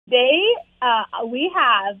We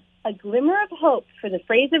have a glimmer of hope for the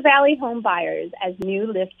Fraser Valley home buyers as new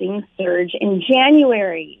listings surge in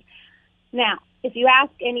January. Now, if you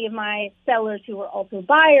ask any of my sellers who are also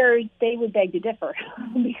buyers, they would beg to differ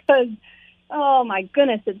because, oh my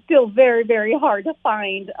goodness, it's still very, very hard to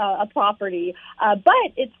find a property.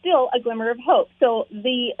 But it's still a glimmer of hope. So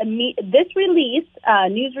this release,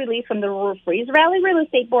 news release from the Fraser Valley Real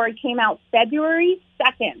Estate Board came out February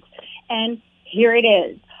 2nd. And here it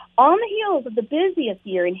is. On the heels of the busiest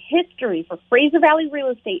year in history for Fraser Valley real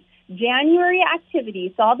estate, January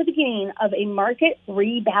activity saw the beginning of a market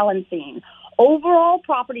rebalancing. Overall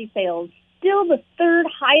property sales, still the third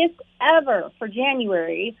highest ever for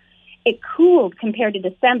January. It cooled compared to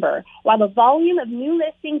December, while the volume of new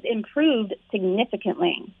listings improved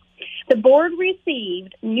significantly. The board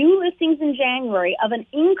received new listings in January of an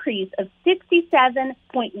increase of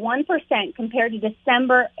 67.1% compared to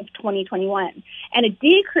December of 2021, and a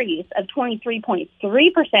decrease of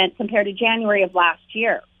 23.3% compared to January of last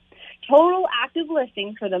year. Total active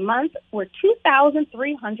listings for the month were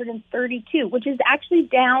 2,332, which is actually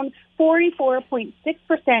down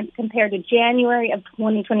 44.6% compared to January of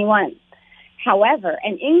 2021. However,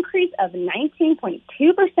 an increase of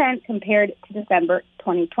 19.2% compared to December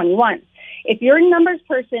 2021. If you're a numbers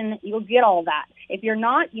person, you'll get all that. If you're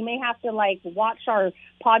not, you may have to watch our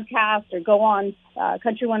podcast or go on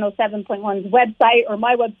Country 107.1's website or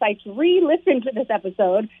my website to re-listen to this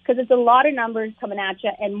episode because it's a lot of numbers coming at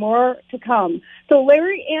you and more to come. So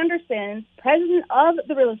Larry Anderson, president of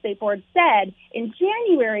the real estate board, said in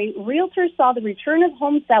January, realtors saw the return of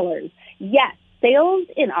home sellers. Yes, sales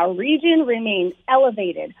in our region remain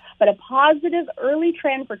elevated, but a positive early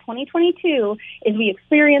trend for 2022 is we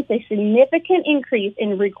experience a significant increase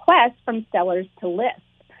in requests from sellers to list.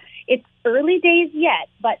 It's early days yet,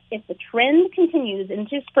 but if the trend continues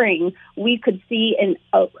into spring, we could see an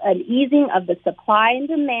easing of the supply and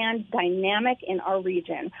demand dynamic in our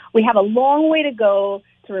region. We have a long way to go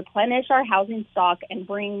to replenish our housing stock and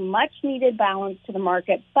bring much needed balance to the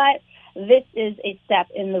market, but this is a step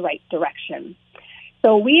in the right direction.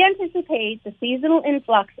 So we anticipate the seasonal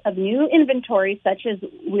influx of new inventory, such as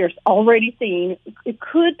we're already seeing, it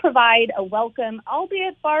could provide a welcome,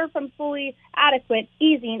 albeit far from fully adequate,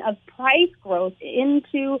 easing of price growth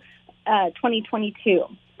into 2022.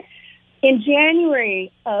 In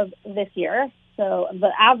January of this year, so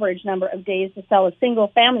the average number of days to sell a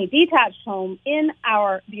single-family detached home in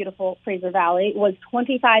our beautiful Fraser Valley was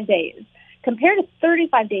 25 days, compared to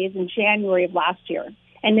 35 days in January of last year.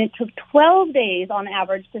 And it took 12 days on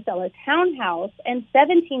average to sell a townhouse and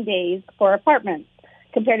 17 days for apartments,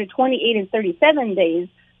 compared to 28 and 37 days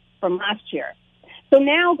from last year. So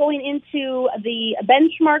now going into the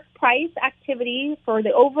benchmark price activity for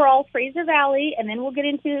the overall Fraser Valley, and then we'll get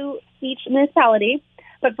into each municipality.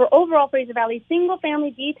 But for overall Fraser Valley,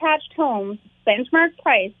 single-family detached homes, benchmark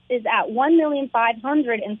price is at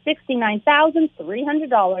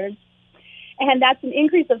 $1,569,300. And that's an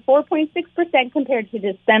increase of 4.6% compared to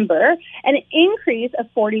December, and an increase of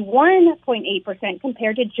 41.8%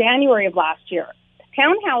 compared to January of last year.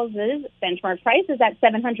 Townhouses benchmark price is at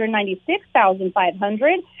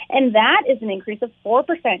 $796,500, and that is an increase of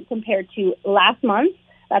 4% compared to last month,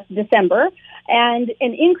 that's December, and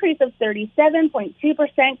an increase of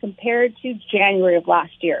 37.2% compared to January of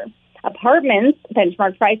last year. Apartments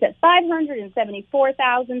benchmark price at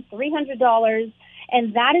 $574,300.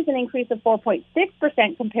 And that is an increase of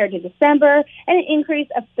 4.6% compared to December, and an increase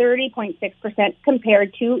of 30.6%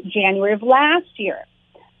 compared to January of last year.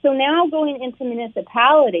 So now going into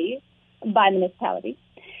municipality by municipality,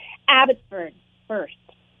 Abbotsford first.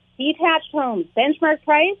 Detached homes benchmark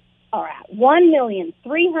price are at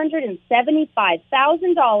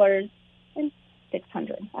 $1,375,000 and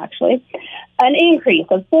 $600 actually, an increase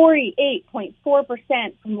of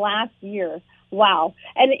 48.4% from last year. Wow.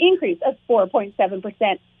 An increase of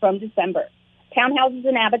 4.7% from December. Townhouses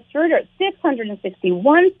in Abbotsford are at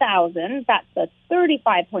 $661,000. That's a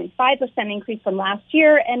 35.5% increase from last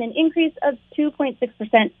year and an increase of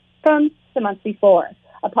 2.6% from the month before.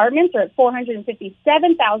 Apartments are at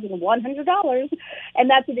 $457,100, and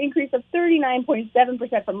that's an increase of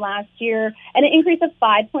 39.7% from last year and an increase of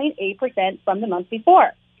 5.8% from the month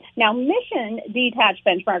before. Now, Mission detached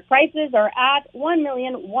benchmark prices are at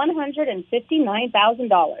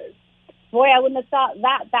 $1,159,000. Boy, I wouldn't have thought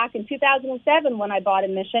that back in 2007 when I bought a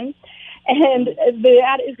Mission. And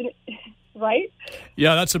that is, right?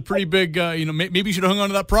 Yeah, that's a pretty big, maybe you should have hung on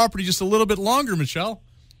to that property just a little bit longer, Michele.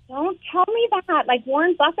 Don't tell me that. Like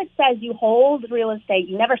Warren Buffett says, you hold real estate,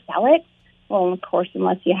 you never sell it. Well, of course,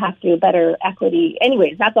 unless you have to, better equity.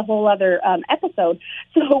 Anyways, that's a whole other episode.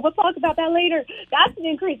 So we'll talk about that later. That's an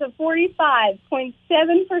increase of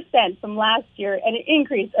 45.7% from last year and an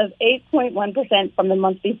increase of 8.1% from the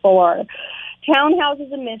month before.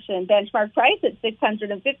 Townhouses admission benchmark price at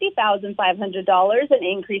 $650,500, an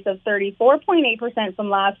increase of 34.8%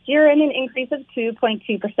 from last year and an increase of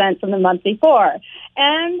 2.2% from the month before.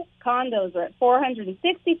 And condos are at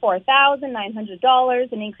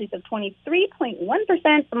 $464,900, an increase of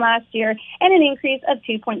 23.1% from last year and an increase of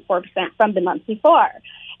 2.4% from the month before.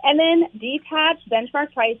 And then detached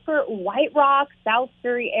benchmark price for White Rock, South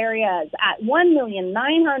Surrey areas at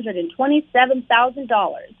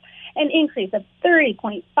 $1,927,000. An increase of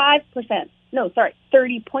 30.5%. No, sorry,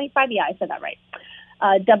 30.5. Yeah, I said that right.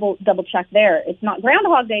 Double check there. It's not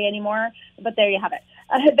Groundhog Day anymore, but there you have it.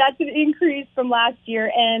 That's an increase from last year,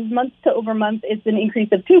 and month to over month, it's an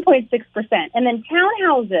increase of 2.6%. And then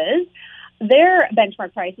townhouses, their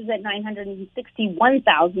benchmark price is at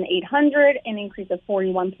 $961,800, an increase of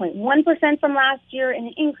 41.1% from last year, and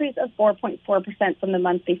an increase of 4.4% from the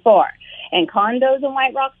month before. And condos in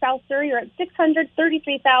White Rock, South Surrey are at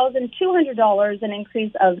 $633,200, an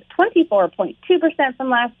increase of 24.2% from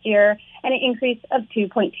last year, and an increase of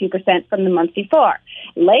 2.2% from the month before.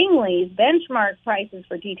 Langley's benchmark prices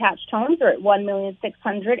for detached homes are at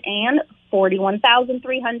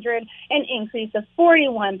 $1,641,300, an increase of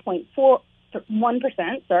 41.1%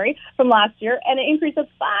 from last year, and an increase of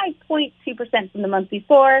 5.2% from the month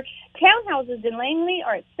before. Townhouses in Langley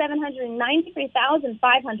are at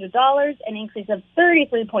 $793,500, an increase of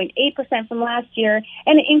 33.8% from last year,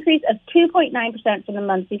 and an increase of 2.9% from the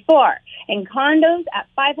month before. And condos at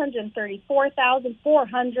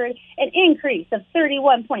 $534,400, an increase of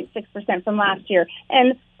 31.6% from last year,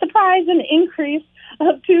 and surprise, an increase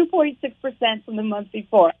of 2.6% from the month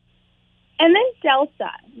before. And then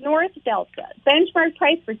Delta, North Delta, benchmark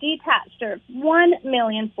price for detached are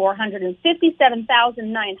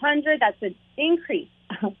 $1,457,900. That's an increase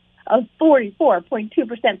of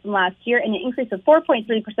 44.2% from last year and an increase of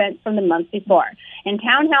 4.3% from the month before. And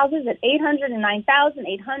townhouses at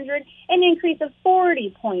 $809,800, an increase of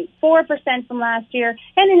 40.4% from last year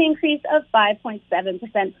and an increase of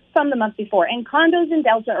 5.7% from the month before. And condos in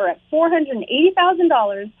Delta are at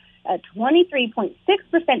 $480,000, a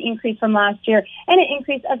 23.6% increase from last year, and an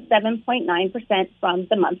increase of 7.9% from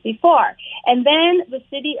the month before. And then the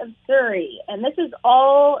city of Surrey, and this is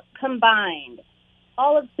all combined,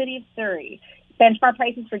 all of city of Surrey. Benchmark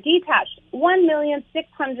prices for detached,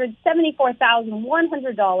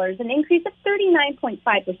 $1,674,100, an increase of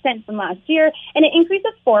 39.5% from last year, and an increase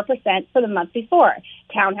of 4% for the month before.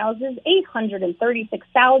 Townhouses,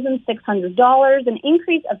 $836,600, an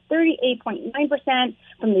increase of 38.9%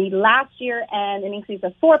 from the last year, and an increase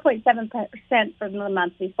of 4.7% from the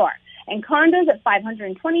month before. And condos at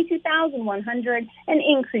 $522,100, an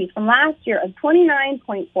increase from last year of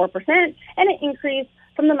 29.4%, and an increase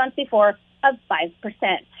from the month before of 5%.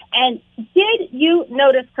 And did you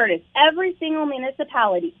notice, Curtis, every single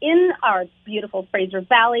municipality in our beautiful Fraser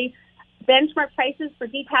Valley, benchmark prices for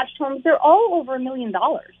detached homes, they're all over $1 million.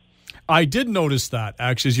 I did notice that,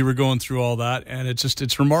 actually, as you were going through all that, and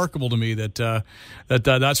it's remarkable to me that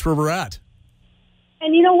that's where we're at.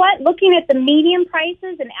 And you know what? Looking at the median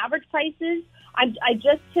prices and average prices, I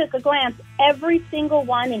just took a glance. Every single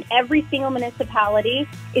one in every single municipality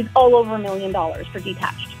is all over $1 million for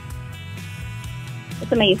detached.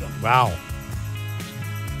 It's amazing. Wow.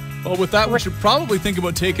 Well, with that, we should probably think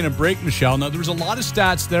about taking a break, Michele. Now, there's a lot of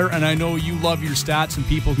stats there, and I know you love your stats, and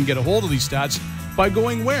people can get a hold of these stats by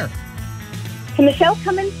going where? To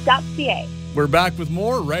MichelleCummins.ca. We're back with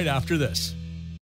more right after this.